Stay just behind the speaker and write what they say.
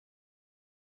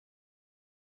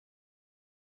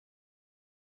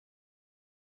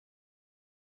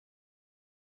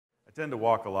I tend to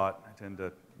walk a lot. I tend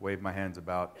to wave my hands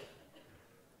about.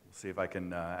 We'll see if I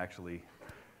can actually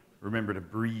remember to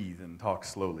breathe and talk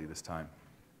slowly this time.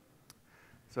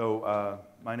 So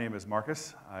my name is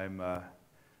Marcus. I'm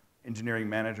engineering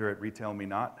manager at Retail Me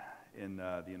Not in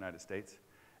the United States.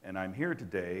 And I'm here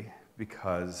today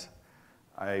because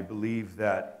I believe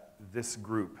that this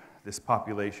group, this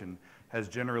population, has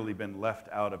generally been left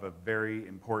out of a very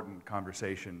important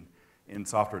conversation in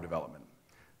software development.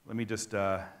 Let me just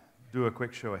do a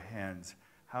quick show of hands.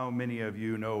 How many of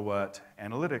you know what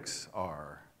analytics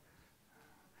are?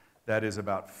 That is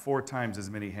about 4 times as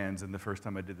many hands than the first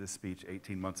time I did this speech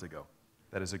 18 months ago.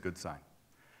 That is a good sign.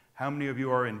 How many of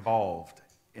you are involved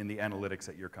in the analytics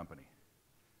at your company?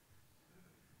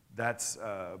 That's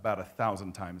about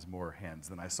 1,000 times more hands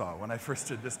than I saw when I first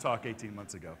did this talk 18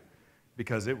 months ago,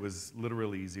 because it was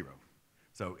literally 0.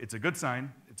 So it's a good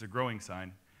sign. It's a growing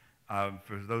sign.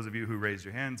 For those of you who raised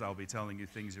your hands, I'll be telling you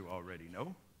things you already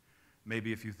know,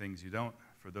 maybe a few things you don't.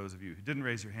 For those of you who didn't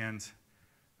raise your hands,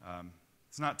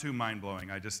 it's not too mind-blowing.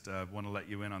 I just want to let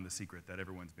you in on the secret that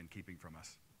everyone's been keeping from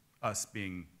us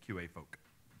being QA folk.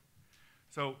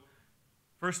 So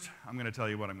first, I'm going to tell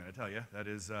you what I'm going to tell you. That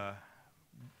is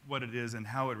what it is and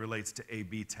how it relates to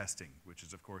A/B testing, which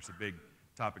is, of course, a big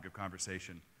topic of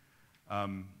conversation.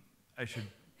 I'll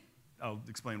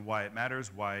explain why it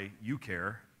matters, why you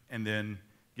care, and then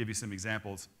give you some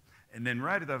examples. And then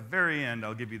right at the very end,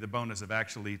 I'll give you the bonus of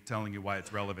actually telling you why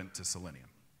it's relevant to Selenium.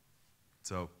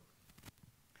 So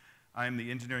I'm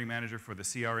the engineering manager for the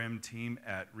CRM team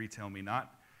at Retail Me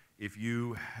Not. If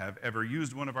you have ever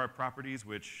used one of our properties,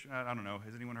 which, I don't know,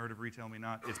 has anyone heard of Retail Me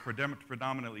Not? It's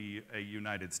predominantly a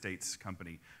United States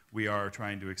company. We are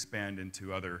trying to expand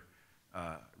into other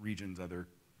regions,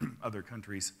 other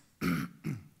countries.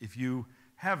 If you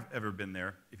have ever been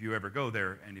there, if you ever go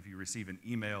there, and if you receive an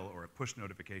email or a push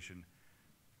notification,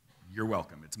 you're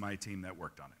welcome. It's my team that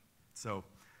worked on it. So,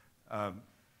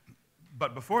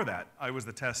 but before that, I was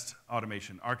the test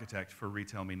automation architect for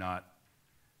Retail Me Not.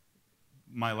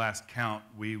 My last count,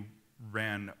 we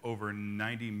ran over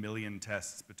 90 million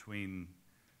tests between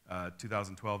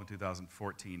 2012 and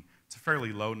 2014. It's a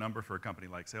fairly low number for a company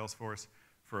like Salesforce.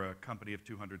 For a company of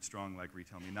 200 strong like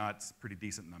Retail Me Not, it's a pretty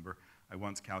decent number. I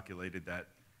once calculated that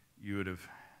you would have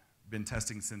been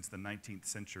testing since the 19th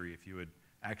century if you had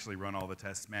actually run all the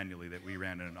tests manually that we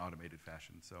ran in an automated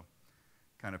fashion. So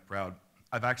kind of proud.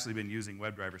 I've actually been using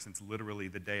WebDriver since literally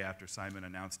the day after Simon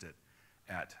announced it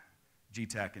at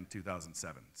GTAC in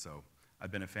 2007. So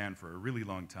I've been a fan for a really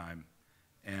long time,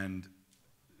 and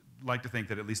like to think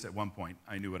that at least at one point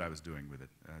I knew what I was doing with it.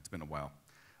 It's been a while.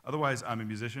 Otherwise, I'm a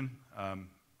musician.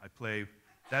 I play,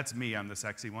 that's me, I'm the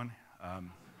sexy one.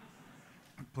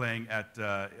 Playing at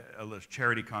a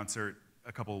charity concert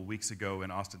a couple of weeks ago in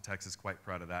Austin, Texas, quite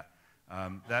proud of that.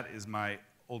 That is my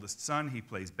oldest son. He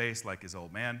plays bass like his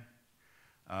old man.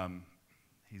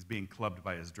 He's being clubbed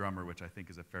by his drummer, which I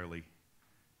think is a fairly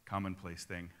commonplace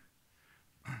thing.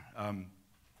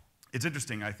 It's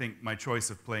interesting, I think, my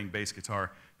choice of playing bass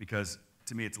guitar, because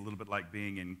to me it's a little bit like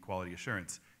being in quality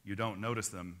assurance. You don't notice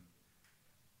them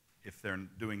if they're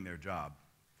doing their job.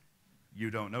 You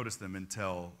don't notice them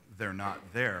until they're not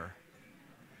there.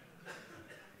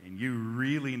 And you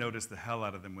really notice the hell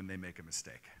out of them when they make a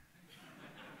mistake.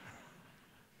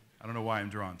 I don't know why I'm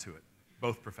drawn to it.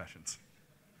 Both professions.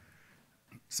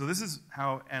 So this is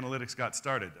how analytics got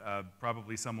started.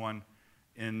 Probably someone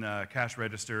in a cash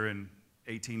register in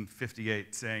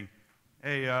 1858 saying,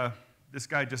 hey, this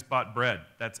guy just bought bread.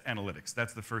 That's analytics.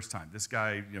 That's the first time. This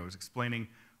guy, was explaining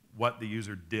what the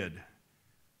user did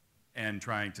and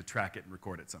trying to track it and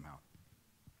record it somehow.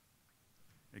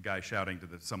 A guy shouting to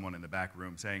someone in the back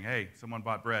room saying, hey, someone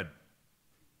bought bread.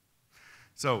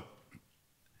 So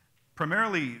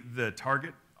primarily the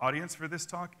target audience for this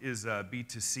talk is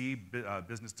B2C,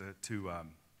 business to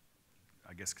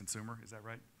I guess, consumer, is that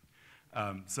right?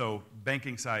 So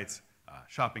banking sites,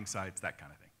 shopping sites, that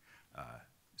kind of thing.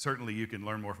 Certainly you can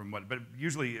learn more from but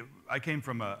usually I came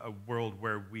from a world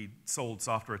where we sold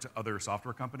software to other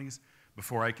software companies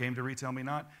before I came to Retail Me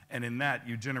Not, and in that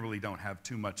you generally don't have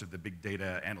too much of the big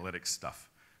data analytics stuff.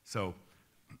 So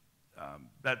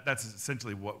that's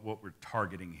essentially what we're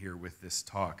targeting here with this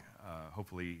talk.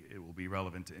 Hopefully it will be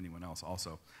relevant to anyone else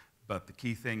also. But the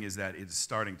key thing is that it's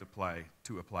starting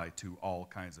to apply to all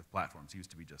kinds of platforms. It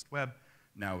used to be just web,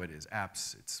 now it is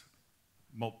apps, it's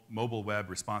mobile web,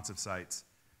 responsive sites,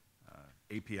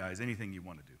 APIs, anything you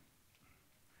want to do.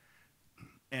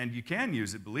 And you can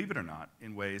use it, believe it or not,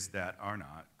 in ways that are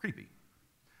not creepy.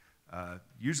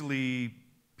 Usually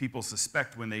people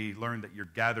suspect when they learn that you're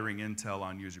gathering intel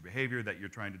on user behavior that you're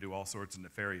trying to do all sorts of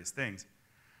nefarious things.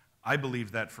 I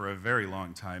believed that for a very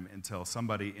long time until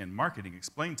somebody in marketing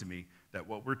explained to me that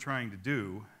what we're trying to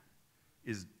do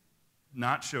is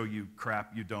not show you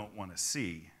crap you don't want to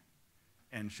see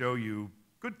and show you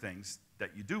good things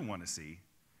that you do want to see.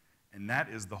 And that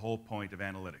is the whole point of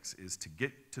analytics, is to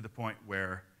get to the point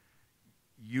where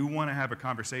you want to have a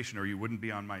conversation or you wouldn't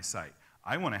be on my site.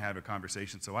 I want to have a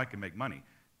conversation so I can make money.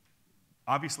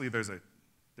 Obviously, there's a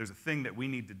thing that we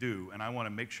need to do, and I want to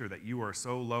make sure that you are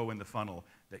so low in the funnel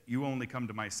that you only come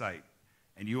to my site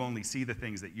and you only see the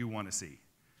things that you want to see.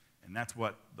 And that's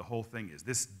what the whole thing is.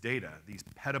 This data, these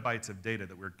petabytes of data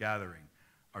that we're gathering,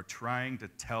 are trying to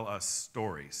tell us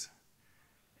stories.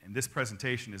 And this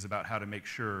presentation is about how to make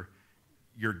sure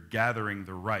you're gathering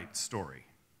the right story.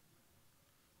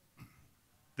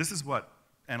 This is what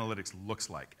analytics looks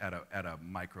like at a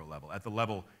micro level, at the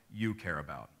level you care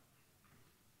about.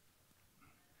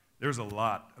 There's a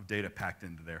lot of data packed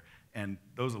into there. And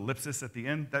those ellipses at the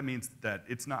end, that means that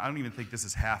it's not, I don't even think this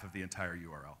is half of the entire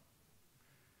URL.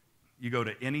 You go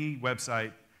to any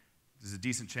website, there's a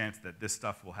decent chance that this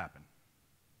stuff will happen.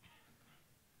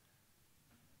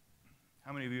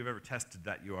 How many of you have ever tested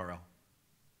that URL?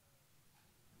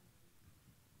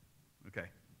 Okay.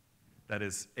 That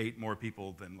is 8 more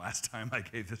people than last time I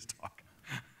gave this talk.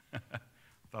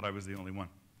 Thought I was the only one.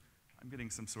 I'm getting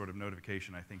some sort of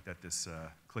notification. I think that this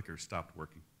clicker stopped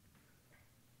working.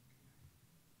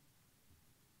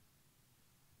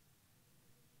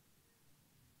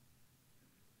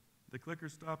 The clicker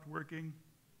stopped working.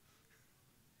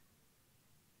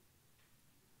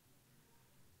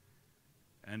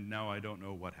 And now I don't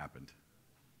know what happened.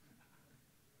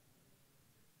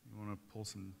 You want to pull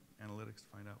some analytics to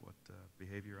find out what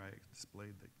behavior I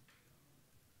displayed?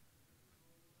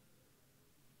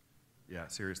 Yeah,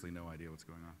 seriously, no idea what's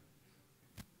going on.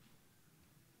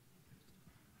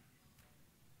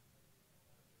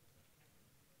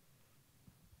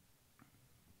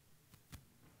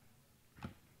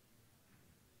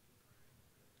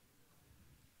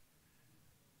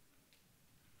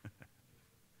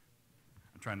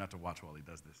 I'm trying not to watch while he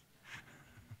does this.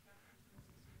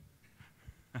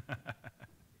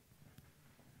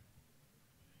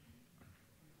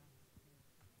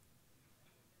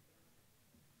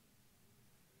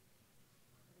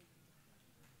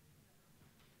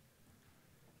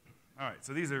 All right,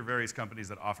 so these are various companies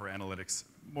that offer analytics.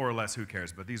 More or less, who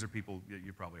cares? But these are people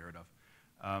you've probably heard of.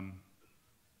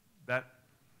 That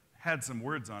had some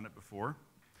words on it before.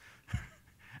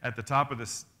 At the top of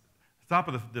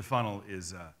the funnel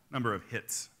is number of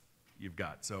hits you've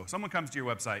got. So someone comes to your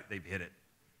website, they've hit it.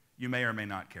 You may or may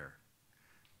not care.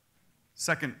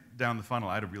 Second down the funnel,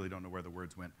 I really don't know where the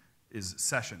words went, is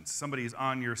sessions. Somebody's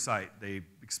on your site, they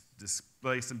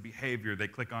display some behavior, they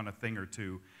click on a thing or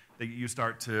two, you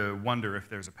start to wonder if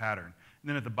there's a pattern. And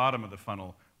then at the bottom of the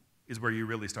funnel is where you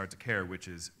really start to care, which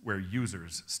is where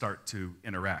users start to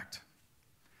interact.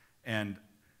 And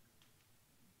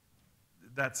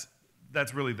that's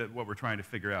really what we're trying to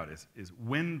figure out is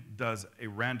when does a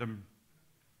random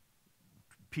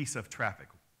piece of traffic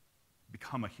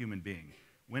become a human being?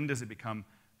 When does it become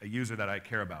a user that I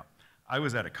care about? I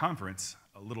was at a conference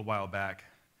a little while back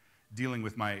dealing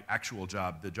with my actual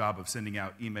job, the job of sending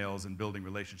out emails and building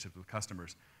relationships with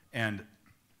customers. And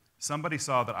somebody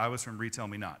saw that I was from Retail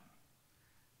Me Not.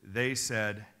 They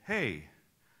said, hey,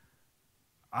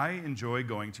 I enjoy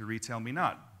going to Retail Me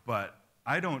Not, but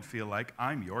I don't feel like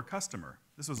I'm your customer.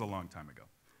 This was a long time ago.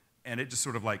 And it just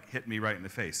sort of like hit me right in the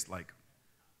face. Like,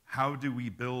 how do we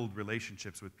build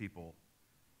relationships with people?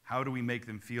 How do we make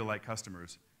them feel like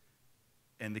customers?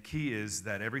 And the key is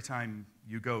that every time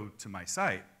you go to my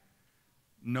site,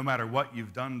 no matter what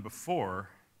you've done before,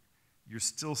 you're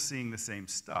still seeing the same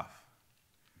stuff.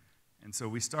 And so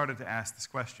we started to ask this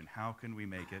question, how can we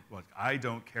make it, look, I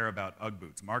don't care about Ugg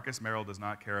boots. Marcus Merrell does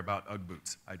not care about Ugg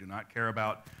boots. I do not care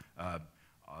about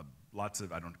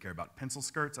I don't care about pencil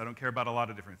skirts. I don't care about a lot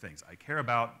of different things. I care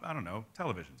about, I don't know,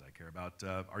 televisions. I care about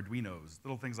Arduinos,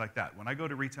 little things like that. When I go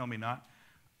to Retail Me Not,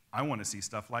 I want to see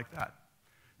stuff like that.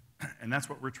 And that's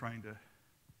what we're trying to,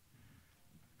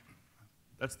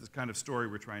 that's the kind of story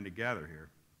we're trying to gather here.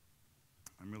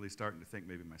 I'm really starting to think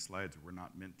maybe my slides were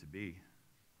not meant to be.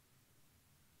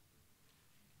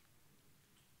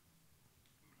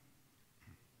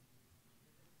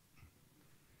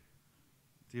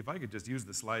 See, if I could just use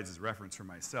the slides as reference for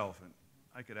myself, and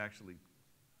I could actually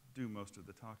do most of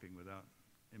the talking without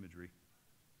imagery.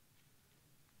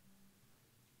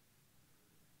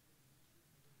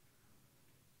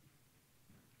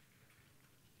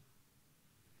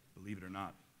 Believe it or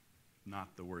not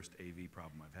the worst AV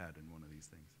problem I've had in one of these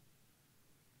things.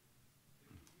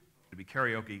 To be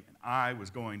karaoke, and I was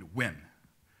going to win.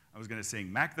 I was going to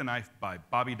sing Mac the Knife by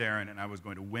Bobby Darin, and I was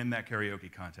going to win that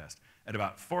karaoke contest. At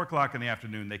about 4 o'clock in the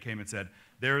afternoon, they came and said,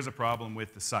 there is a problem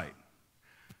with the site.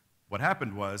 What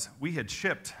happened was we had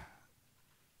shipped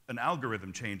an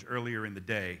algorithm change earlier in the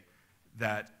day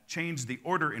that changed the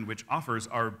order in which offers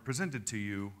are presented to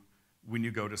you when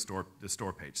you go to the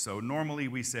store page. So normally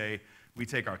we say, we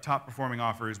take our top performing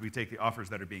offers, we take the offers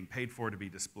that are being paid for to be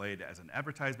displayed as an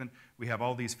advertisement. We have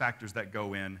all these factors that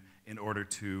go in order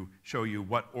to show you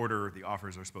what order the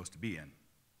offers are supposed to be in.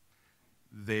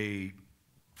 They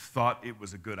thought it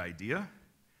was a good idea.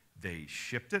 They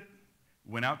shipped it,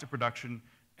 went out to production,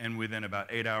 and within about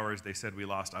 8 hours, they said we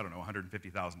lost, I don't know,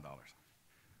 $150,000.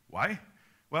 Why?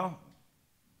 Well,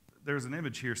 there's an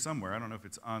image here somewhere. I don't know if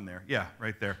it's on there. Yeah,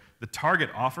 right there. The target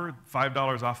offer,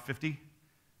 $5 off 50,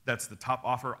 that's the top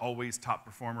offer, always top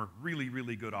performer, really,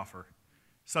 really good offer,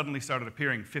 suddenly started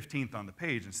appearing 15th on the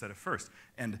page instead of first.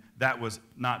 And that was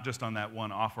not just on that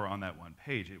one offer on that one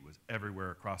page. It was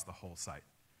everywhere across the whole site.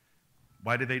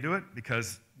 Why did they do it?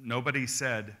 Because nobody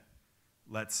said,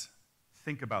 let's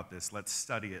think about this, let's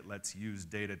study it, let's use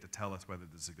data to tell us whether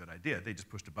this is a good idea. They just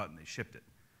pushed a button, they shipped it.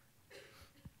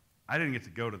 I didn't get to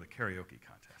go to the karaoke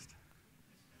contest.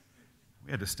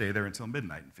 We had to stay there until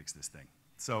midnight and fix this thing.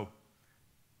 So,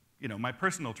 you know, my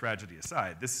personal tragedy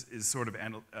aside, this is sort of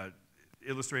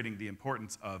illustrating the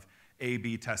importance of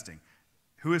A/B testing.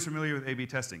 Who is familiar with A/B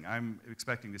testing? I'm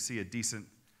expecting to see a decent,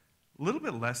 a little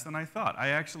bit less than I thought. I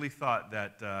actually thought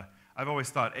that, I've always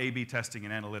thought A/B testing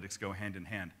and analytics go hand in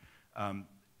hand.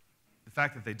 The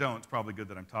fact that they don't, it's probably good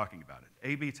that I'm talking about it.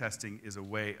 A/B testing is a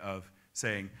way of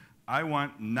saying, I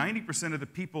want 90% of the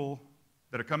people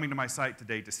that are coming to my site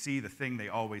today to see the thing they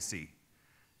always see.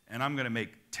 And I'm going to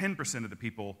make 10% of the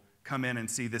people come in and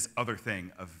see this other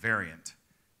thing, a variant,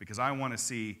 because I want to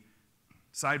see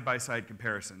side-by-side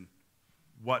comparison,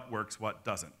 what works, what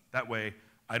doesn't. That way,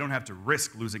 I don't have to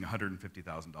risk losing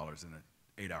 $150,000 in an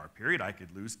 8-hour period. I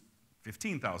could lose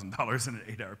 $15,000 in an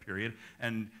 8-hour period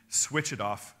and switch it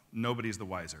off. Nobody's the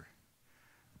wiser.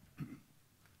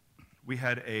 We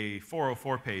had a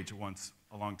 404 page once,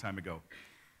 a long time ago,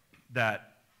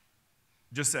 that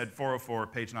just said 404,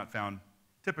 page not found,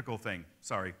 typical thing,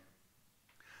 sorry.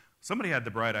 Somebody had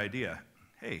the bright idea,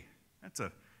 hey, that's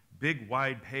a big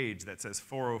wide page that says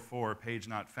 404, page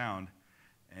not found,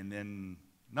 and then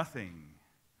nothing.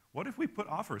 What if we put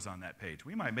offers on that page?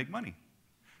 We might make money.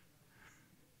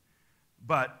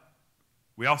 But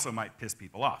we also might piss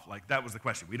people off. Like, that was the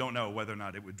question. We don't know whether or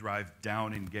not it would drive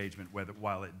down engagement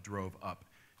while it drove up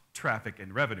traffic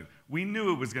and revenue. We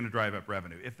knew it was going to drive up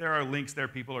revenue. If there are links there,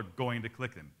 people are going to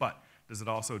click them. But does it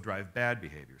also drive bad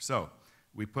behavior? So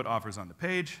we put offers on the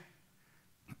page.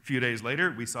 A few days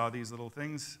later, we saw these little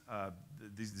things.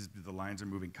 The lines are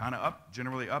moving kind of up,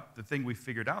 generally up. The thing we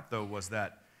figured out, though, was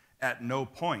that at no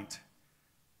point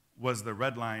was the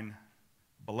red line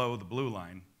below the blue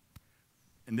line.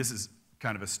 And this is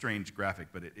kind of a strange graphic,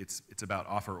 but it's about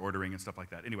offer ordering and stuff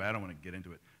like that. Anyway, I don't want to get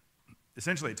into it.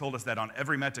 Essentially, it told us that on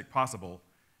every metric possible,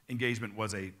 engagement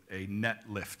was a net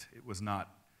lift. It was not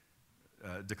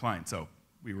decline. So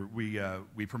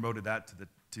we promoted that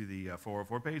to the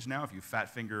 404 page. Now, if you fat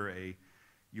finger a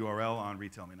URL on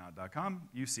retailmenot.com,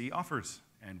 you see offers,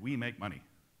 and we make money,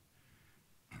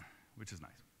 which is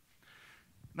nice.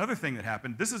 Another thing that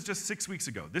happened, this is just 6 weeks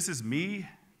ago. This is me,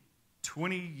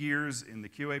 20 years in the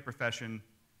QA profession,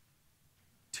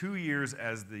 2 years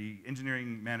as the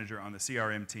engineering manager on the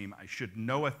CRM team. I should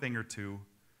know a thing or two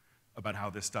about how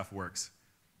this stuff works.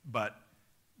 But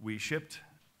we shipped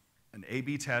an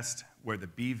A/B test where the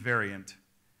B variant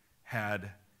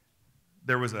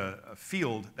there was a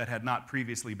field that had not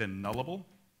previously been nullable.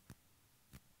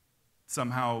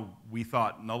 Somehow we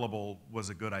thought nullable was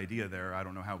a good idea there. I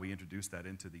don't know how we introduced that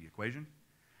into the equation.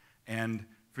 And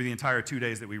for the entire 2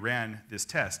 days that we ran this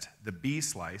test, the B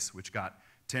slice, which got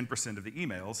 10% of the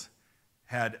emails,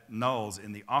 had nulls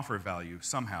in the offer value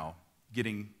somehow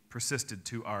getting persisted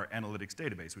to our analytics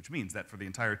database, which means that for the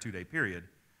entire 2-day period,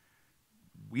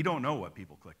 we don't know what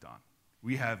people clicked on.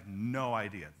 We have no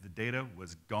idea. The data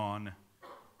was gone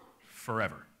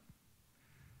forever.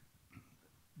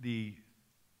 The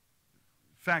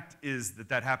fact is that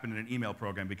that happened in an email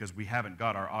program because we haven't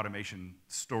got our automation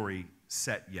story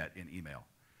set yet in email.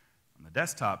 On the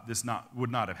desktop, this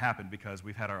would not have happened because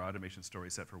we've had our automation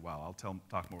story set for a while. I'll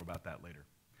talk more about that later.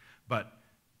 But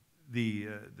the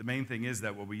main thing is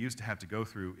that what we used to have to go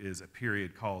through is a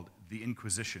period called the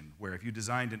Inquisition, where if you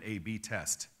designed an A/B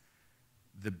test,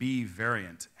 the B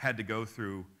variant had to go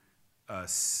through a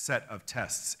set of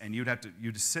tests, and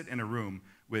you'd sit in a room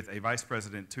with a vice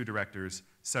president, 2 directors,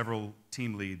 several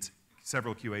team leads,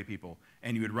 several QA people,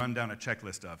 and you would run down a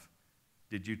checklist of,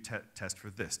 Did you test for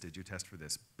this? Did you test for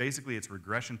this? Basically, it's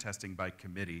regression testing by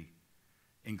committee,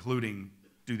 including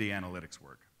do the analytics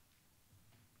work.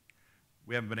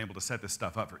 We haven't been able to set this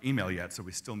stuff up for email yet, so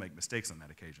we still make mistakes on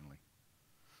that occasionally.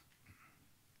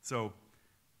 So,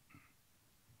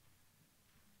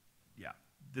 yeah,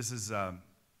 this is an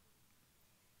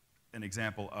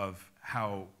example of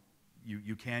how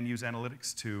you can use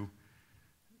analytics to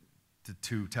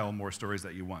tell more stories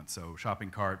that you want. So shopping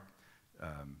cart,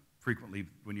 frequently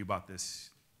when you bought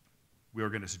this, we were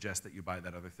going to suggest that you buy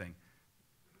that other thing.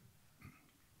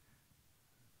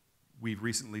 We've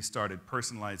recently started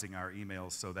personalizing our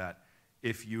emails so that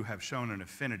if you have shown an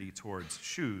affinity towards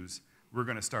shoes, we're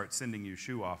going to start sending you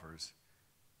shoe offers.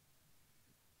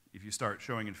 If you start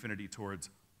showing affinity towards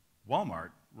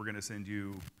Walmart, we're going to send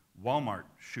you Walmart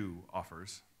shoe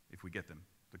offers, if we get them,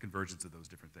 the convergence of those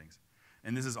different things.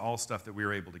 And this is all stuff that we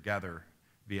were able to gather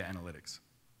via analytics.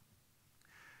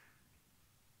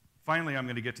 Finally, I'm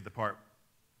going to get to the part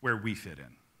where we fit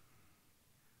in.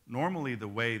 Normally, the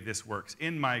way this works,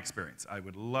 in my experience, I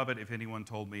would love it if anyone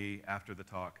told me after the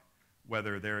talk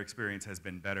whether their experience has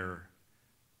been better,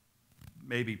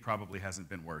 maybe probably hasn't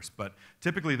been worse. But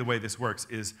typically the way this works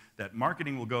is that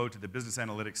marketing will go to the business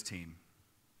analytics team,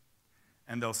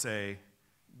 and they'll say,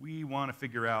 we want to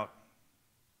figure out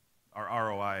our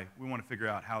ROI. We want to figure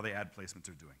out how the ad placements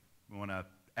are doing. We want to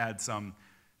add some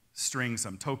string,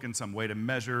 some token, some way to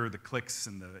measure the clicks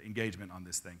and the engagement on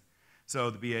this thing. So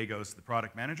the BA goes to the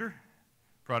product manager.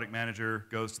 Product manager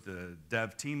goes to the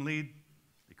dev team lead.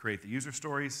 They create the user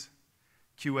stories.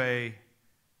 QA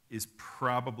is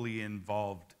probably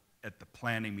involved at the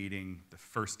planning meeting the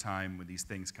first time when these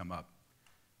things come up.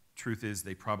 Truth is,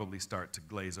 they probably start to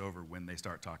glaze over when they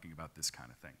start talking about this kind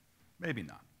of thing. Maybe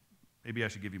not. Maybe I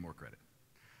should give you more credit.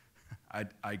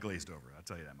 I glazed over, I'll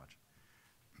tell you that much.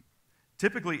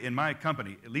 Typically in my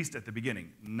company, at least at the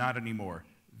beginning, not anymore,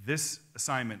 this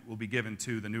assignment will be given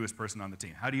to the newest person on the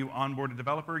team. How do you onboard a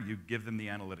developer? You give them the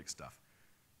analytics stuff.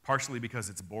 Partially because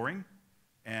it's boring,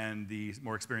 and the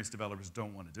more experienced developers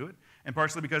don't want to do it, and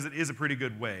partially because it is a pretty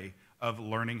good way of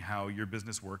learning how your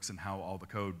business works and how all the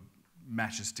code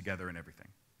matches together and everything.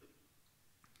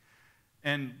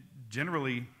 And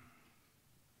generally,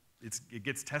 it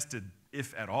gets tested,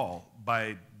 if at all,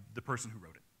 by the person who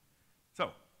wrote it.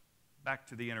 So, back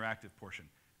to the interactive portion.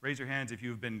 Raise your hands if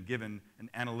you've been given an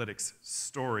analytics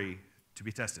story to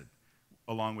be tested,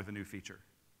 along with a new feature.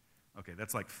 Okay,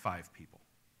 that's like 5 people.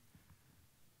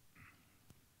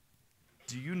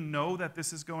 Do you know that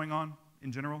this is going on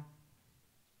in general?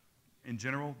 In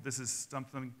general, this is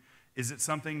something, is it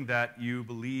something that you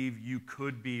believe you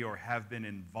could be or have been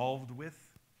involved with?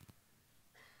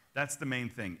 That's the main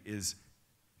thing, is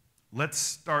let's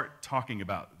start talking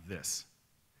about this.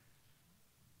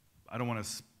 I don't want to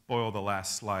spoil the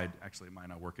last slide. Actually, it might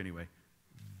not work anyway.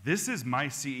 This is my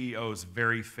CEO's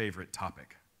very favorite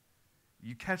topic.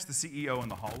 You catch the CEO in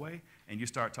the hallway and you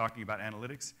start talking about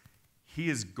analytics, he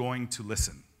is going to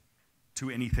listen to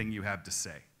anything you have to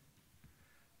say.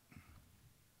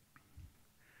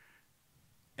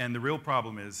 And the real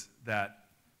problem is that,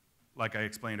 like I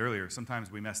explained earlier,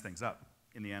 sometimes we mess things up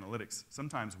in the analytics.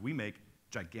 Sometimes we make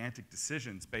gigantic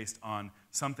decisions based on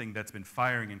something that's been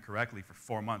firing incorrectly for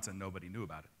 4 months and nobody knew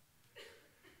about it.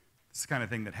 It's the kind of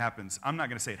thing that happens. I'm not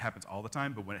going to say it happens all the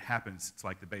time, but when it happens, it's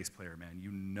like the bass player, man.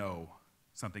 You know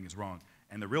something is wrong.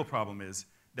 And the real problem is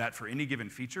that for any given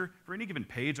feature, for any given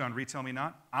page on Retell Me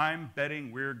Not, I'm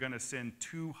betting we're going to send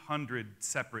 200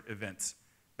 separate events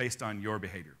based on your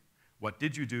behavior. What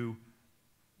did you do?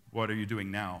 What are you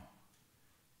doing now?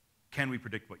 Can we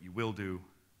predict what you will do?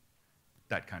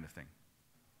 That kind of thing.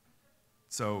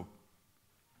 So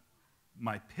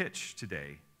my pitch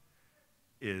today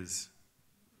is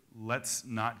let's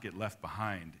not get left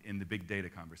behind in the big data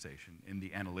conversation, in the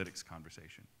analytics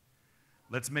conversation.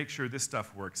 Let's make sure this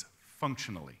stuff works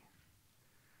functionally.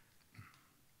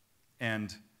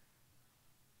 And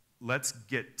let's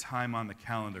get time on the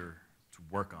calendar to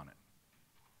work on it.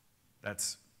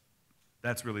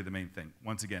 That's really the main thing.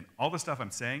 Once again, all the stuff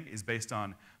I'm saying is based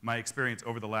on my experience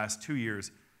over the last 2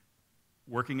 years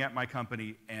working at my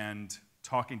company and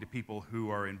talking to people who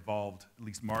are involved, at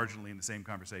least marginally, in the same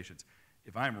conversations.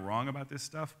 If I'm wrong about this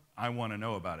stuff, I want to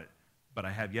know about it. But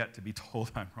I have yet to be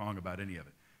told I'm wrong about any of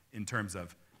it in terms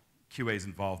of QA's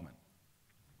involvement.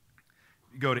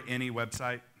 You go to any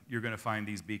website, you're going to find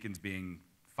these beacons being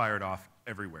fired off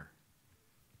everywhere.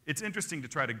 It's interesting to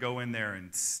try to go in there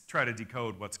and try to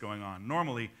decode what's going on.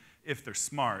 Normally, if they're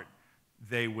smart,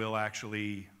 they will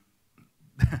actually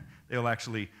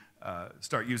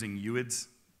start using UIDs,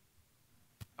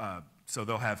 So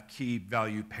they'll have key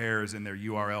value pairs in their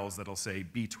URLs that'll say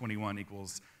B21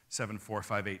 equals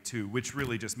 74582, which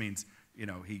really just means,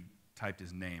 he typed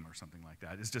his name or something like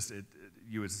that. It's just,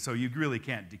 so you really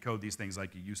can't decode these things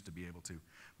like you used to be able to.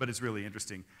 But it's really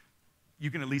interesting.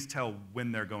 You can at least tell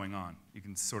when they're going on. You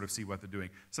can sort of see what they're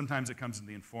doing. Sometimes it comes in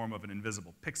the form of an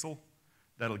invisible pixel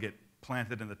that'll get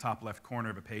planted in the top left corner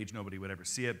of a page. Nobody would ever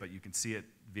see it, but you can see it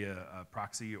via a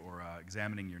proxy or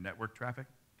examining your network traffic.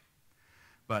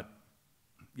 But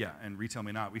yeah, and retell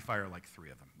me not, we fire like 3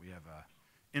 of them. We have an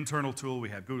internal tool, we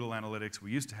have Google Analytics.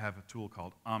 We used to have a tool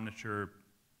called Omniture.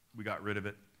 We got rid of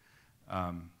it,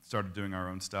 started doing our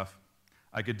own stuff.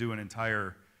 I could do an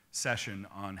entire session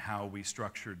on how we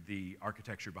structured the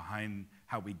architecture behind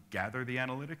how we gather the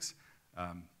analytics.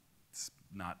 It's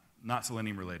not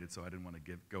Selenium related, so I didn't want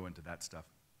to go into that stuff.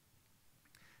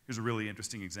 Here's a really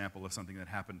interesting example of something that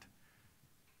happened.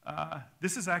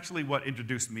 This is actually what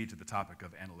introduced me to the topic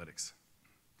of analytics.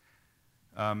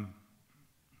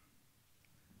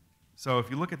 So if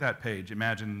you look at that page,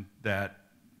 imagine that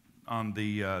on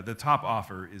the top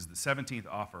offer is the 17th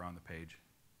offer on the page.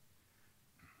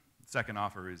 The second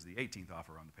offer is the 18th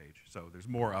offer on the page. So there's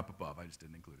more up above. I just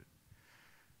didn't include it.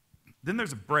 Then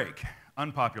there's a break,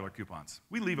 unpopular coupons.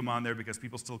 We leave them on there because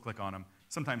people still click on them.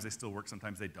 Sometimes they still work,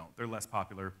 sometimes they don't. They're less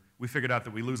popular. We figured out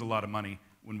that we lose a lot of money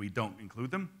when we don't include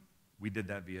them. We did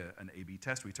that via an A/B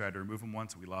test. We tried to remove them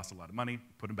once, we lost a lot of money,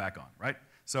 put them back on, right?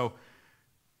 So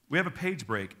we have a page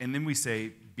break, and then we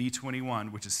say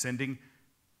B21, which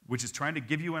is trying to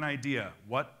give you an idea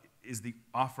what is the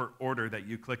offer order that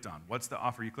you clicked on. What's the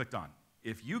offer you clicked on?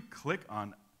 If you click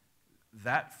on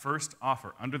that first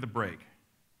offer under the break,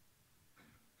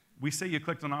 we say you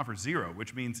clicked on offer 0,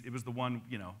 which means it was the one,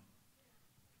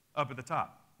 up at the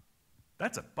top.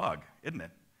 That's a bug, isn't it?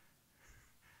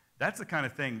 That's the kind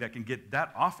of thing that can get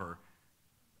that offer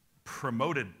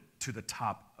promoted to the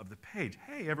top of the page.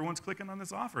 Hey, everyone's clicking on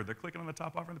this offer. They're clicking on the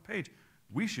top offer on the page.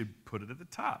 We should put it at the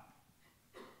top.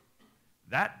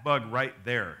 That bug right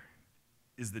there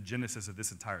is the genesis of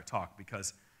this entire talk,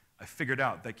 because I figured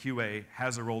out that QA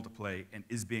has a role to play and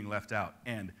is being left out,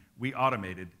 and we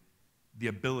automated the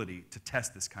ability to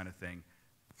test this kind of thing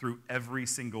through every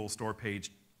single store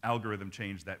page algorithm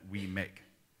change that we make.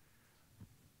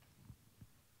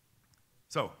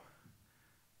 So,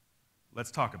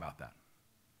 let's talk about that.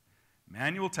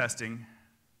 Manual testing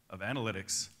of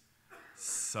analytics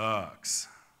sucks.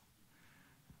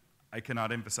 I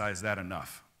cannot emphasize that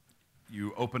enough.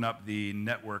 You open up the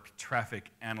network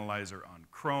traffic analyzer on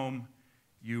Chrome.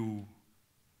 You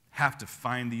have to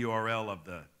find the URL of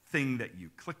the thing that you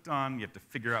clicked on. You have to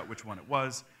figure out which one it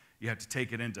was. You have to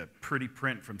take it into pretty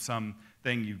print from some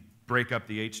thing. You break up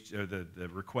the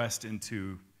request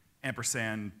into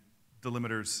ampersand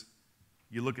delimiters.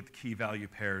 You look at the key value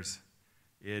pairs.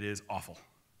 It is awful.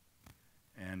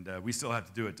 And we still have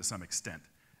to do it to some extent.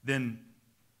 Then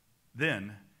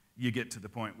you get to the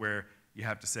point where you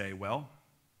have to say, well,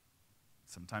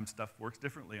 sometimes stuff works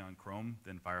differently on Chrome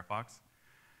than Firefox.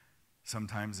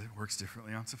 Sometimes it works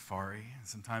differently on Safari.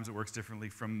 Sometimes it works differently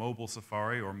from mobile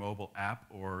Safari or mobile app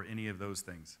or any of those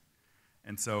things.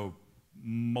 And so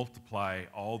multiply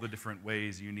all the different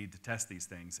ways you need to test these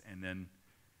things, and then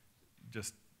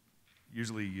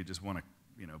usually you just want to,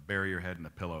 bury your head in a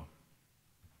pillow.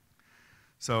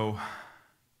 So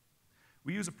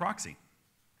we use a proxy.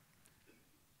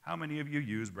 How many of you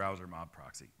use browser mob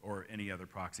proxy or any other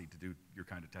proxy to do your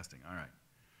kind of testing? All right.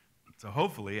 So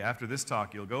hopefully after this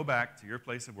talk, you'll go back to your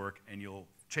place of work and you'll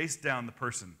chase down the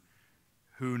person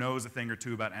who knows a thing or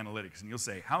two about analytics, and you'll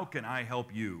say, how can I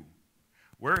help you?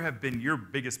 Where have been your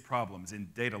biggest problems in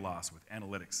data loss with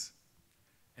analytics?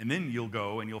 And then you'll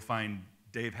go and you'll find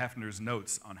Dave Hefner's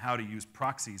notes on how to use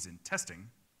proxies in testing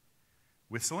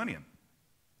with Selenium.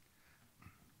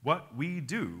 What we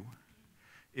do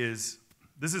is,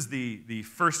 this is the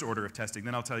first order of testing,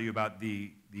 then I'll tell you about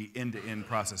the end-to-end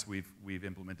process we've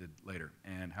implemented later.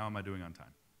 And how am I doing on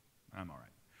time? I'm all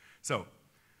right. So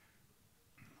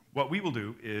what we will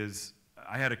do is,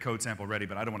 I had a code sample ready,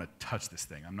 but I don't want to touch this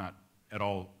thing. I'm not at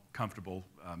all comfortable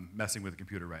messing with the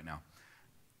computer right now.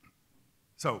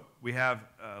 So we have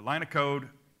a line of code.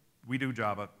 We do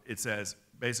Java. It says,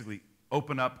 basically,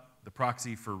 open up the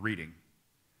proxy for reading.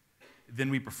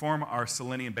 Then we perform our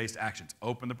Selenium-based actions.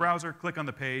 Open the browser, click on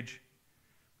the page,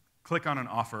 click on an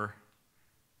offer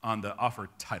on the offer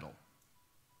title.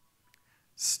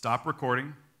 Stop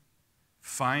recording,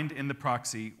 find in the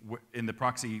proxy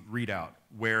readout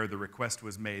where the request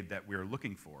was made that we're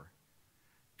looking for,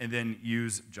 and then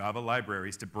use Java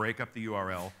libraries to break up the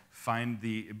URL,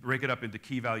 break it up into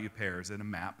key value pairs in a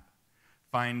map,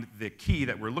 find the key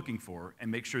that we're looking for,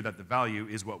 and make sure that the value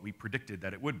is what we predicted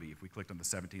that it would be. If we clicked on the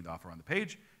 17th offer on the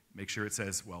page, make sure it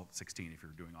says, well, 16 if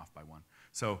you're doing off by 1.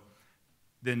 So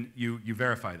then you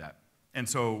verify that. And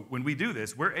so when we do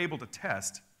this, we're able to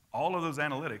test all of those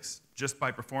analytics just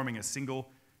by performing a single,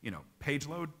 page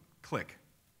load, click,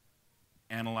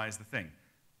 analyze the thing,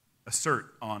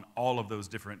 assert on all of those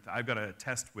different. I've got a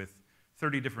test with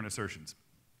 30 different assertions.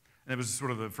 And it was sort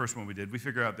of the first one we did. We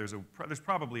figure out there's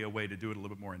probably a way to do it a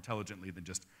little bit more intelligently than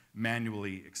just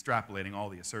manually extrapolating all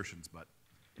the assertions. But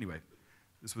anyway,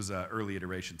 this was early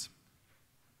iterations.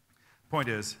 Point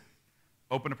is,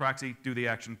 open a proxy, do the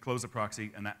action, close the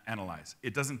proxy, and analyze.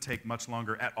 It doesn't take much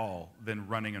longer at all than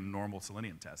running a normal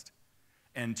Selenium test.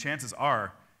 And chances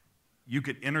are, you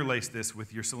could interlace this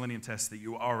with your Selenium tests that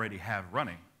you already have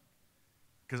running,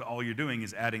 because all you're doing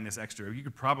is adding this extra. You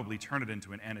could probably turn it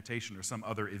into an annotation or some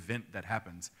other event that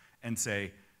happens and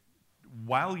say,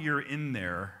 while you're in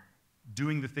there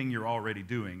doing the thing you're already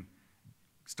doing,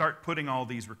 start putting all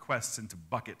these requests into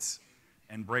buckets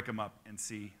and break them up and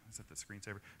see, is that the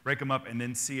screensaver? Break them up and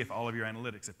then see if all of your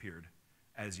analytics appeared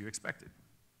as you expected.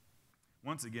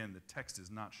 Once again, the text is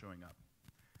not showing up.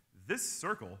 This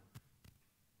circle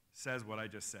says what I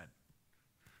just said.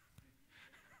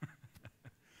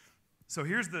 So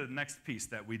here's the next piece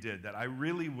that we did that I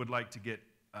really would like to get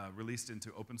released into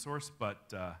open source,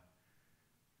 but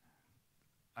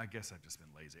I guess I've just been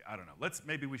lazy. I don't know.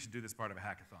 Maybe we should do this part of a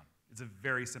hackathon. It's a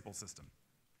very simple system.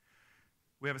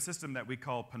 We have a system that we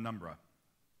call penumbra,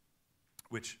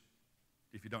 which,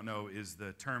 if you don't know, is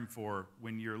the term for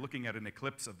when you're looking at an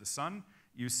eclipse of the sun,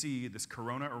 you see this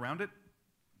corona around it.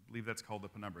 I believe that's called the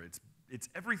penumbra. It's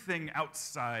everything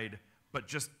outside, but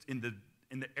just in the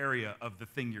area of the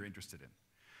thing you're interested in.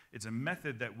 It's a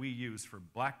method that we use for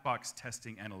black box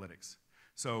testing analytics.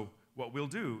 So what we'll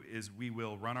do is we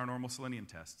will run our normal Selenium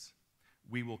tests.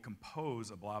 We will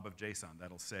compose a blob of JSON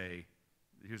that'll say,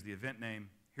 here's the event name,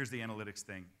 here's the analytics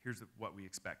thing, here's what we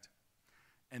expect.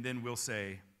 And then we'll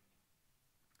say,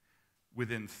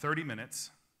 within 30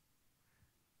 minutes,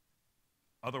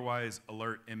 otherwise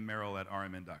alert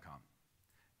mmerrell@rmn.com.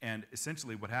 And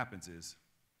essentially what happens is,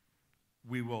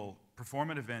 we will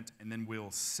perform an event, and then we'll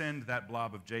send that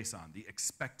blob of JSON, the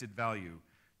expected value,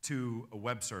 to a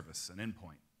web service, an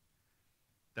endpoint,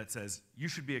 that says, you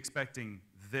should be expecting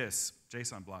this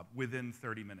JSON blob within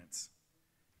 30 minutes.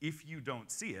 If you don't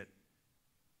see it,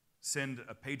 send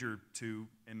a pager to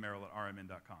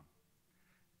mmerrell@rmn.com.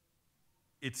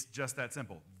 It's just that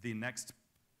simple. The next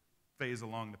phase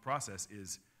along the process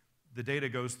is the data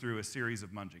goes through a series of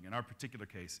munging. In our particular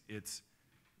case, it's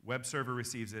web server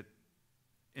receives it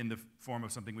in the form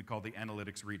of something we call the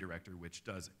analytics redirector, which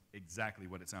does exactly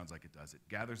what it sounds like it does. It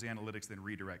gathers the analytics, then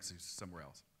redirects it somewhere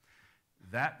else.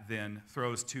 That then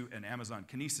throws to an Amazon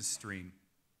Kinesis stream,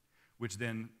 which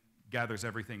then gathers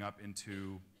everything up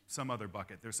into some other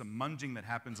bucket. There's some munging that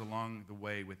happens along the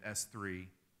way with S3,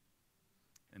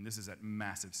 and this is at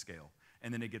massive scale.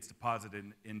 And then it gets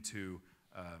deposited into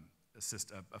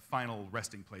a final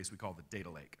resting place we call the data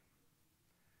lake.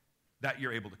 That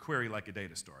you're able to query like a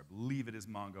data store. I believe it is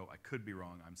Mongo. I could be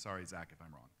wrong. I'm sorry, Zach, if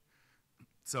I'm wrong.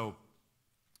 So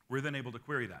we're then able to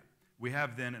query that. We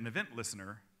have then an event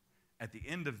listener at the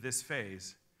end of this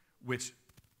phase, which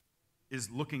is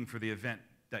looking for the event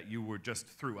that you were just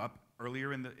threw up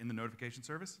earlier in the notification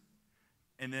service.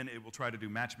 And then it will try to do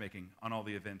matchmaking on all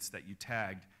the events that you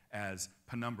tagged as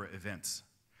penumbra events.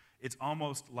 It's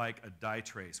almost like a dye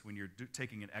trace when you're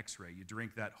taking an X-ray. You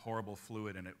drink that horrible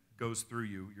fluid and it goes through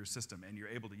your system, and you're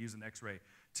able to use an X-ray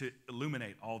to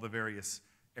illuminate all the various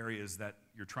areas that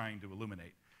you're trying to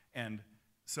illuminate. And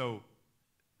so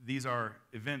these are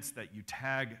events that you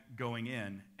tag going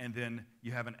in, and then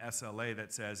you have an SLA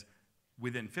that says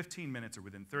within 15 minutes or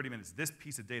within 30 minutes, this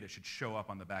piece of data should show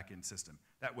up on the back-end system.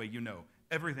 That way you know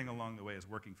everything along the way is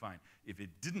working fine. If it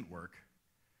didn't work,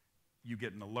 you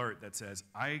get an alert that says,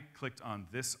 I clicked on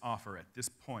this offer at this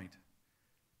point,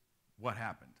 what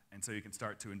happened? And so you can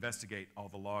start to investigate all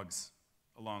the logs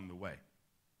along the way.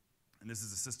 And this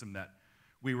is a system that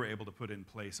we were able to put in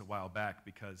place a while back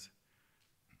because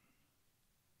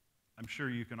I'm sure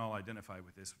you can all identify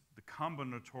with this. The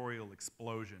combinatorial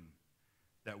explosion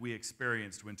that we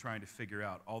experienced when trying to figure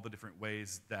out all the different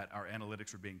ways that our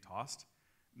analytics were being tossed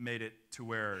made it to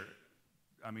where,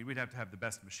 I mean, we'd have to have the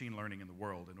best machine learning in the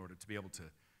world in order to be able to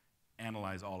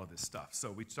analyze all of this stuff. So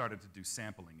we started to do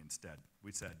sampling instead.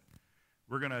 We said,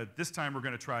 this time we're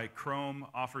gonna try Chrome,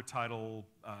 offer title,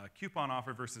 coupon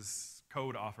offer versus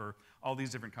code offer, all these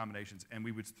different combinations, and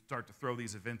we would start to throw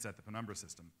these events at the penumbra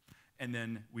system, and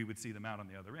then we would see them out on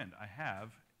the other end. I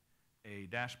have a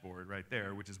dashboard right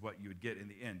there, which is what you would get in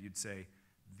the end. You'd say,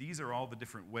 these are all the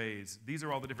different ways, these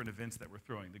are all the different events that we're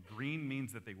throwing. The green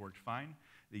means that they worked fine.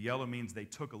 The yellow means they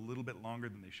took a little bit longer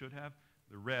than they should have.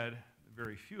 The red,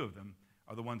 very few of them,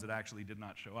 are the ones that actually did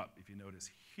not show up. If you notice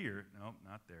here, no,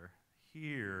 not there,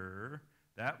 here,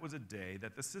 that was a day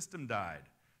that the system died,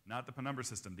 not the penumbra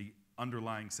system, the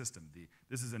underlying system.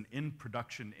 This is an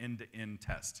in-production, end-to-end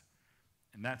test.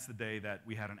 And that's the day that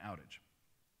we had an outage.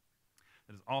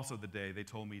 That is also the day they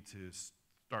told me to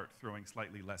start throwing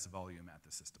slightly less volume at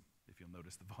the system. If you'll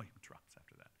notice, the volume drops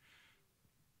after that.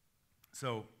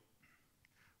 So,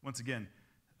 once again,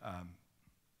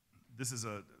 this is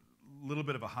a little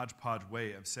bit of a hodgepodge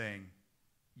way of saying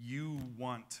you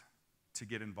want to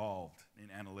get involved in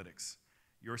analytics.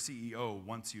 Your CEO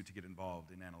wants you to get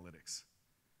involved in analytics.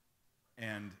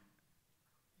 And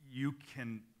you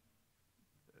can,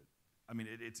 I mean,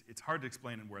 it's hard to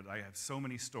explain in words. I have so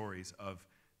many stories of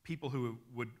people who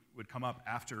would come up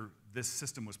after this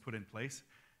system was put in place,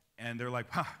 and they're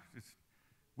like, wow,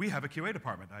 we have a QA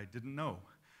department. I didn't know.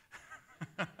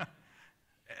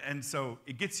 And so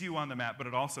it gets you on the map, but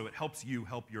it helps you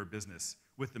help your business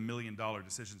with the million-dollar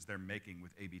decisions they're making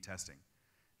with A/B testing.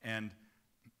 And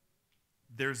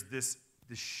there's this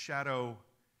shadow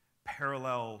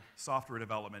parallel software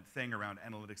development thing around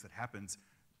analytics that happens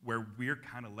where we're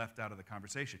kind of left out of the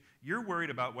conversation. You're worried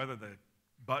about whether the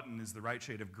button is the right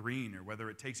shade of green or whether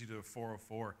it takes you to a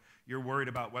 404. You're worried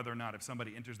about whether or not if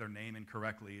somebody enters their name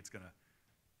incorrectly, it's going to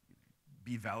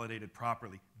be validated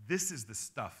properly. This is the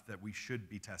stuff that we should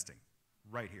be testing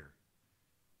right here.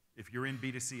 If you're in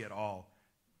B2C at all,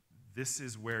 this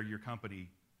is where your company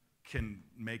can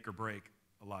make or break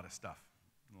a lot of stuff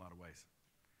in a lot of ways.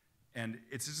 And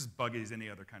it's just as buggy as any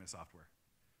other kind of software.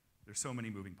 There's so many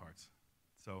moving parts.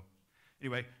 So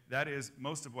anyway, that is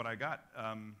most of what I got.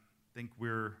 I think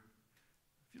we're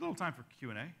a little time for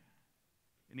Q&A.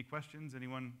 Any questions?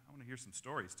 Anyone? I want to hear some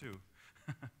stories too.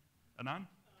 Anand?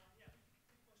 Yeah,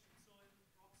 quick question. So in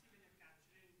proxy, when you're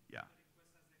capturing Yeah. the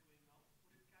request as they're going out,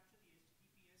 would it capture the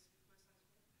HTTPS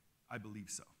request as well? I believe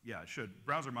so. Yeah, it should.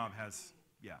 Browser Mob has,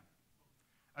 yeah.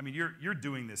 I mean, you're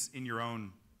doing this in your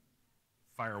own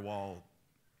firewall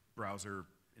browser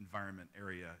environment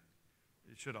area.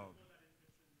 It should all.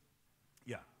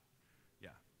 Yeah, yeah,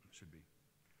 it should be.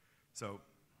 So,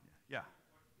 yeah.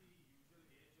 What's the usual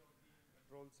age of the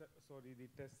control cell, sorry, the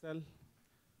test cell?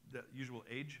 The usual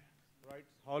age? Right.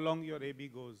 How long your AB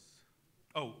goes?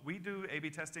 Oh, we do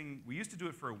A/B testing. We used to do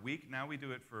it for a week. Now we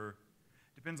do it for,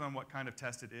 depends on what kind of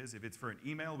test it is. If it's for an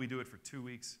email, we do it for 2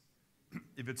 weeks.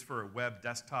 If it's for a web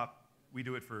desktop, we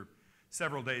do it for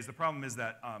several days. The problem is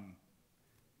that,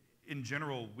 in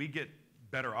general, we get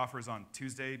better offers on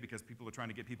Tuesday because people are trying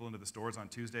to get people into the stores on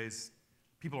Tuesdays.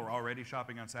 People are already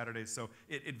shopping on Saturdays, so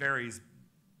it varies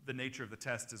the nature of the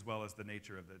test as well as the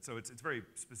nature of it. So it's very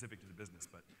specific to the business,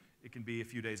 but it can be a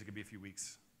few days, it can be a few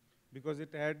weeks. Because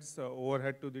it adds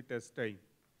overhead to the test time.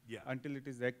 Yeah. Until it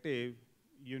is active,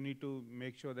 you need to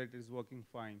make sure that it is working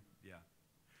fine. Yeah,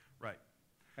 right.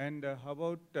 And how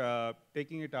about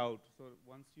taking it out? So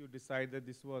once you decide that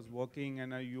this was working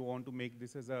and you want to make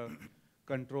this as a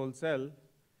control cell,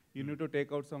 you need to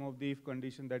take out some of the if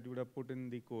condition that you would have put in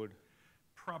the code.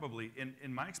 Probably.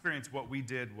 In my experience, what we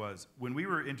did was when we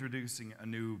were introducing a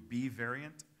new B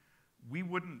variant, we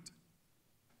wouldn't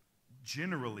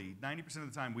generally, 90%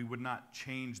 of the time, we would not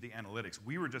change the analytics.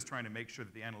 We were just trying to make sure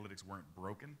that the analytics weren't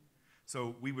broken.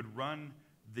 So we would run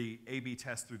the A/B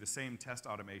test through the same test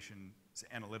automation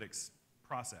analytics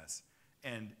process.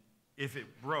 And if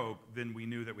it broke, then we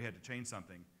knew that we had to change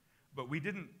something. But we've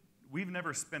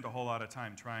never spent a whole lot of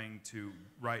time trying to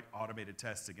write automated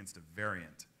tests against a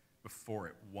variant before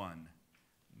it won.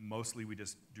 Mostly we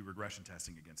just do regression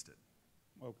testing against it.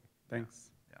 Okay,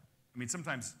 thanks. Yeah. I mean,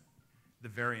 sometimes the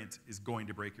variant is going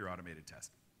to break your automated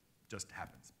test. Just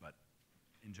happens, but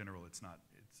in general, it's not.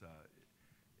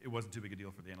 It wasn't too big a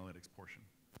deal for the analytics portion.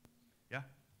 Yeah?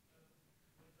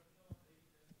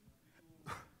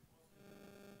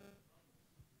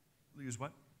 Use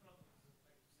what?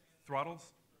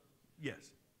 Throttles?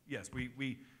 Yes. Yes.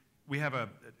 We have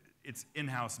it's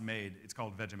in-house made. It's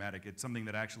called Vegomatic. It's something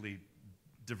that actually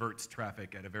diverts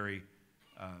traffic at a very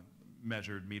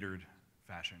measured, metered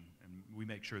fashion. And we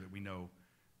make sure that we know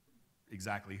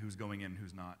exactly who's going in,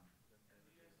 who's not.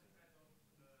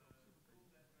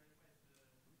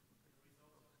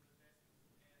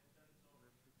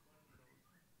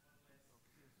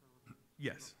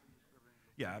 Yes.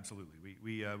 Yeah, absolutely.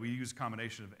 We use a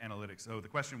combination of analytics. So the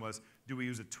question was, do we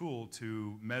use a tool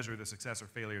to measure the success or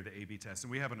failure of the A/B test? And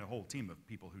we have a whole team of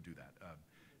people who do that.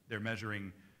 They're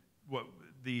measuring what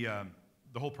the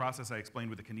whole process I explained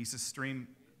with the kinesis stream.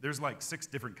 there's like 6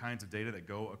 different kinds of data that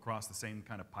go across the same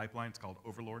kind of pipeline. It's called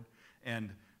Overlord.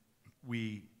 And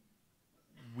we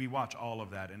watch all of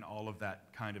that, and all of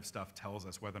that kind of stuff tells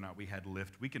us whether or not we had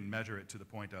lift. We can measure it to the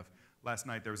point of, last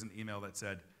night there was an email that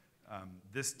said,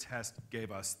 this test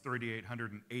gave us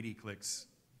 3,880 clicks.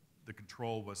 The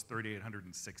control was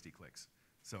 3,860 clicks.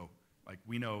 So like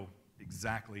we know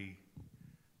exactly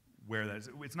where that is.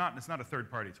 It's not a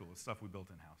third-party tool. It's stuff we built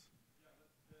in-house.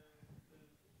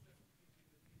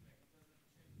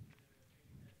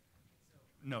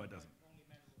 No, it doesn't.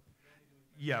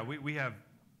 Yeah, we have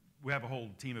a whole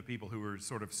team of people who are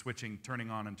sort of switching,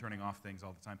 turning on and turning off things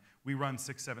all the time. We run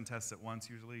 6, 7 tests at once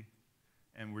usually,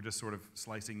 and we're just sort of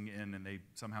slicing in, and they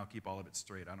somehow keep all of it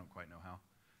straight. I don't quite know how,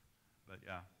 but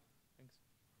yeah. Thanks.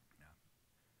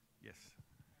 Yeah. Yes.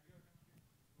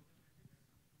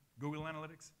 Google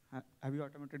Analytics? Have you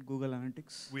automated Google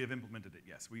Analytics? We have implemented it,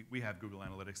 yes. We have Google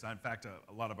Analytics. In fact,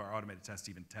 a lot of our automated tests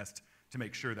even test to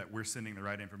make sure that we're sending the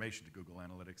right information to Google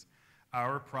Analytics.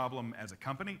 Our problem as a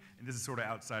company, and this is sort of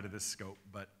outside of this scope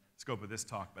of this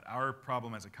talk, but our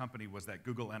problem as a company was that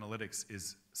Google Analytics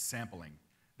is sampling.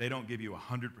 They don't give you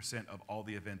 100% of all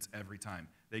the events every time.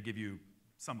 They give you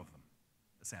some of them,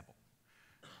 a sample.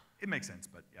 It makes sense,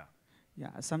 but yeah.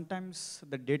 Yeah, sometimes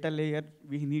the data layer,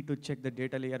 we need to check the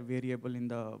data layer variable in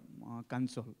the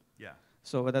console. Yeah.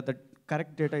 So whether the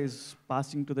correct data is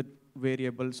passing to the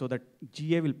variable so that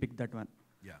GA will pick that one.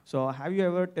 Yeah. So have you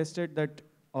ever tested that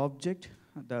object,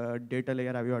 the data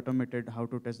layer? Have you automated how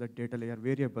to test the data layer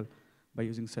variable by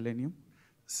using Selenium?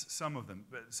 Some of them.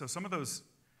 So some of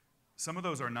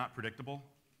those are not predictable.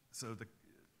 So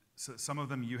some of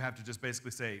them you have to just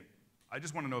basically say, I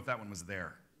just want to know if that one was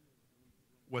there.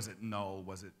 Was it null?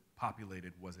 Was it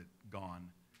populated? Was it gone?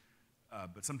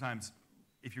 But sometimes,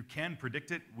 if you can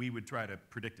predict it, we would try to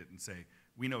predict it and say,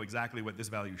 we know exactly what this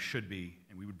value should be,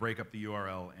 and we would break up the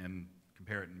URL and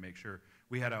compare it and make sure.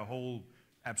 We had a whole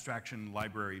abstraction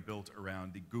library built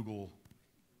around the Google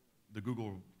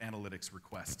Analytics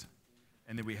request.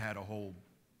 And then we had a whole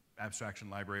abstraction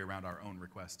library around our own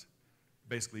request.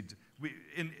 Basically,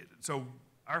 so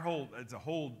it's a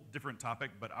whole different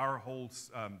topic, but our whole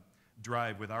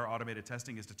drive with our automated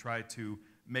testing is to try to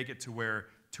make it to where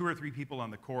 2 or 3 people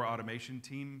on the core automation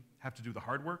team have to do the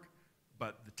hard work,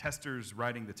 but the testers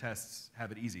writing the tests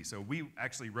have it easy. So we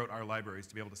actually wrote our libraries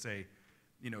to be able to say,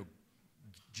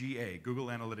 GA, Google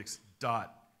Analytics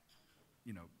dot,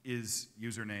 is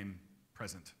username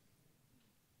present.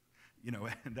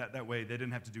 And that way they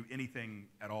didn't have to do anything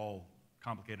at all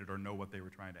complicated or know what they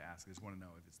were trying to ask. They just want to know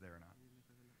if it's there or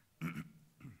not.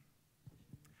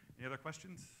 Any other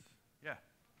questions? Yeah.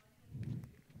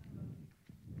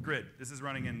 Grid. This is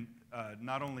running in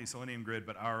not only Selenium Grid,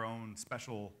 but our own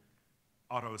special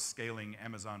auto-scaling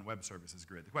Amazon Web Services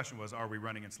grid. The question was, are we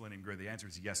running in Selenium Grid? The answer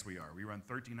is yes, we are. We run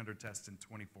 1,300 tests in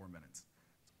 24 minutes.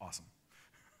 It's awesome.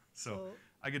 So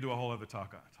I could do a whole other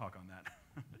talk on that.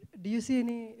 Do you see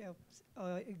any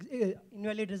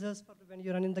invalid results for when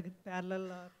you run in the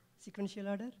parallel or sequential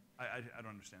order? I don't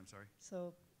understand, I'm sorry.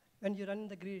 So when you run in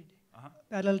the grid,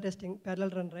 parallel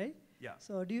run, right? Yeah.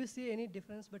 So do you see any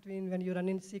difference between when you run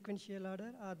in sequential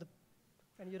order or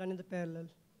when you run in the parallel?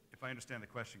 If I understand the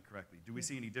question correctly, do we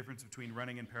see any difference between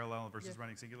running in parallel versus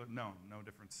running singular? No, no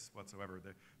difference whatsoever.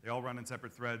 They all run in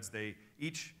separate threads.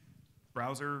 Each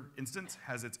browser instance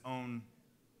has its own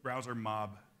browser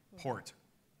mob port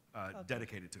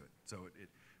dedicated to it. So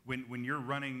when you're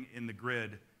running in the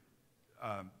grid,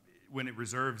 when it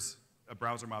reserves a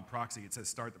browser mob proxy, it says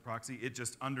start the proxy. It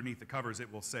just, underneath the covers,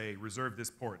 it will say reserve this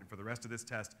port. And for the rest of this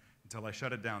test, until I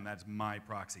shut it down, that's my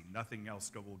proxy. Nothing else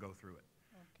will go through it.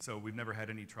 Okay. So we've never had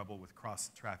any trouble with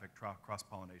cross-traffic,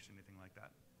 cross-pollination, anything like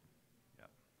that. Yeah.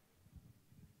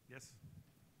 Yes?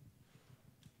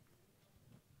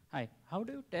 Hi. How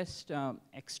do you test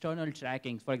external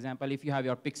tracking? For example, if you have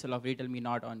your pixel of Retail Me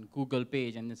Not on Google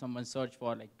page and then someone search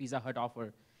for like Pizza Hut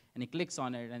offer and he clicks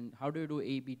on it, and how do you do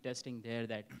A/B testing there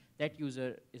that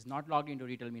user is not logged into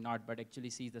Retail Me Not but actually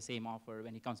sees the same offer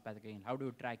when he comes back again? How do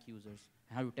you track users?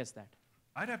 How do you test that?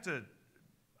 I'd have to,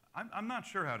 I'm not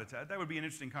sure how to test. That would be an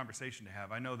interesting conversation to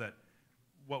have. I know that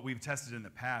what we've tested in the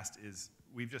past is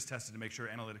we've just tested to make sure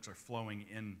analytics are flowing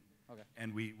in. Okay.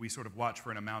 And we sort of watch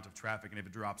for an amount of traffic, and if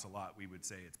it drops a lot, we would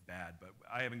say it's bad. But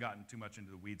I haven't gotten too much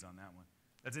into the weeds on that one.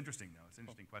 That's interesting, though. It's an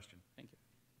interesting question. Thank you.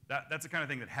 That's the kind of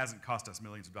thing that hasn't cost us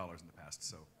millions of dollars in the past,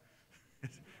 so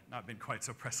it's not been quite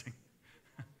so pressing.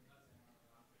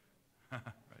 Right.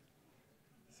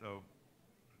 So,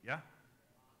 yeah?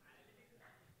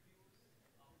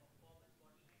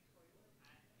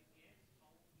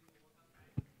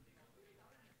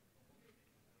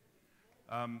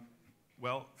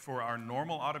 Well, for our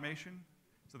normal automation,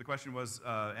 so the question was,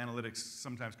 analytics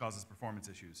sometimes causes performance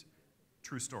issues.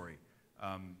 True story.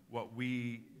 What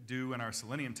we do in our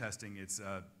Selenium testing, it's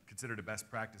considered a best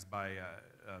practice by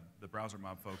the browser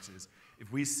mob folks, is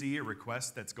if we see a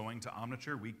request that's going to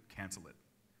Omniture, we cancel it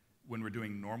when we're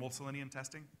doing normal Selenium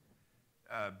testing.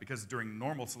 Because during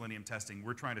normal Selenium testing,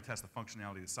 we're trying to test the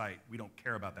functionality of the site. We don't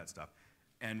care about that stuff.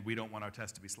 And we don't want our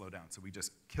test to be slowed down, so we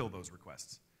just kill those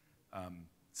requests.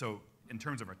 So in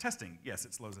terms of our testing, yes,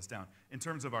 it slows us down. In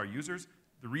terms of our users,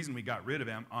 the reason we got rid of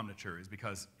Omniture is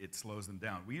because it slows them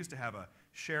down. We used to have a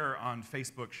share on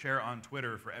Facebook, share on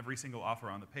Twitter for every single offer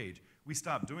on the page. We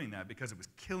stopped doing that because it was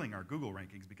killing our Google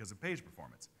rankings because of page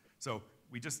performance. So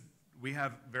we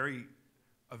have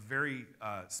a very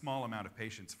small amount of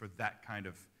patience for that kind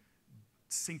of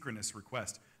synchronous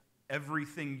request.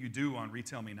 Everything you do on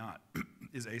Retail Me Not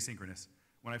is asynchronous.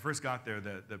 When I first got there,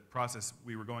 the process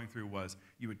we were going through was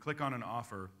you would click on an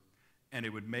offer, and it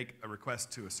would make a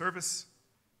request to a service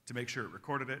to make sure it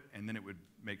recorded it, and then it would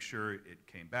make sure it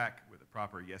came back with a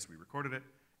proper, yes, we recorded it,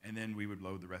 and then we would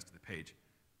load the rest of the page.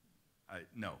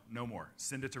 No more.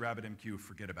 Send it to RabbitMQ,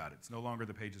 forget about it. It's no longer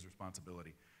the page's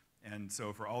responsibility. And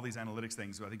so for all these analytics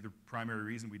things, I think the primary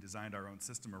reason we designed our own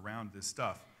system around this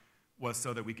stuff was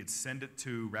so that we could send it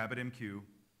to RabbitMQ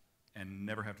and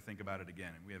never have to think about it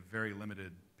again. And we have very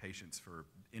limited patience for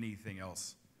anything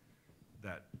else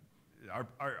that,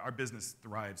 our business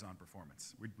thrives on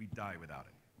performance. We die without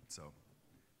it. So,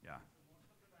 yeah.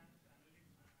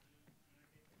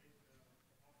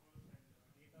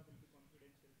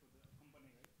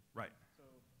 Right. So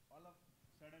all of a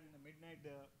sudden in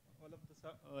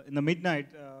the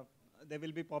midnight, there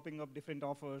will be popping up different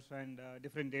offers and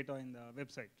different data in the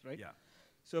website, right? Yeah.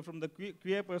 So from the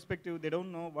QA perspective, they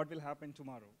don't know what will happen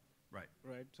tomorrow. Right.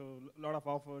 Right. So a lot of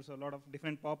offers, a lot of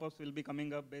different pop-ups will be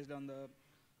coming up based on the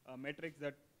metrics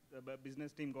that the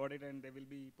business team got it, and they will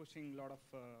be pushing a lot of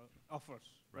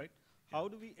offers, right? Yeah. How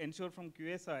do we ensure from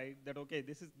QA side that, okay,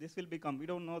 this will become, we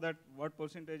don't know that what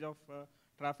percentage of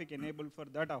traffic enabled for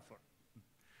that offer?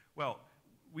 Well,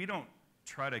 we don't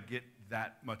try to get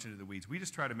that much into the weeds. We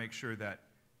just try to make sure that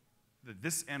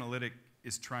this analytic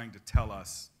is trying to tell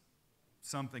us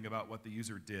something about what the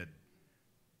user did.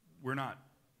 We're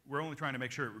only trying to make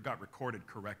sure it got recorded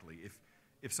correctly.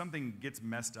 If something gets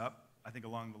messed up, I think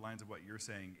along the lines of what you're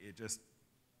saying, it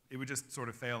would just sort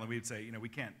of fail, and we'd say, we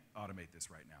can't automate this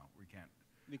right now. We can't.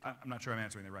 I'm not sure I'm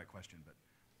answering the right question, but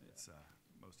it's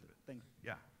most of it. Thank you.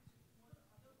 Yeah.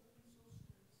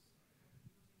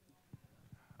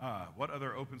 What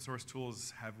other open source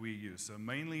tools have we used? So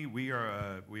mainly we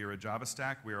are a Java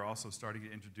stack. We are also starting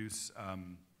to introduce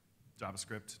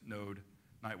JavaScript, Node,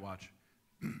 Nightwatch.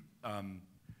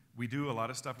 We do a lot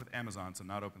of stuff with Amazon, so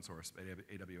not open source, but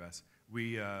AWS.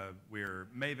 We're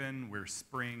Maven, we're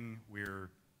Spring, we're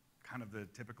kind of the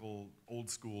typical old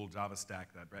school Java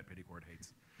stack that Brett Pitticord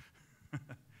hates.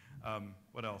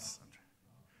 What else?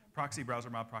 Proxy, browser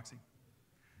mob proxy.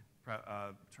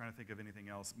 Trying to think of anything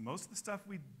else. Most of the stuff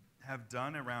we have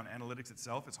done around analytics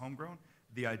itself is homegrown.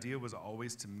 The idea was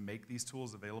always to make these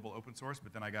tools available open source,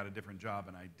 but then I got a different job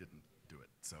and I didn't do it.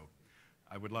 So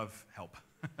I would love help.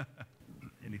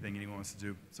 Anything anyone wants to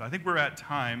do. So I think we're at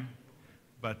time,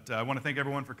 but I want to thank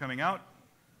everyone for coming out.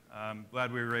 I'm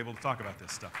glad we were able to talk about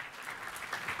this stuff.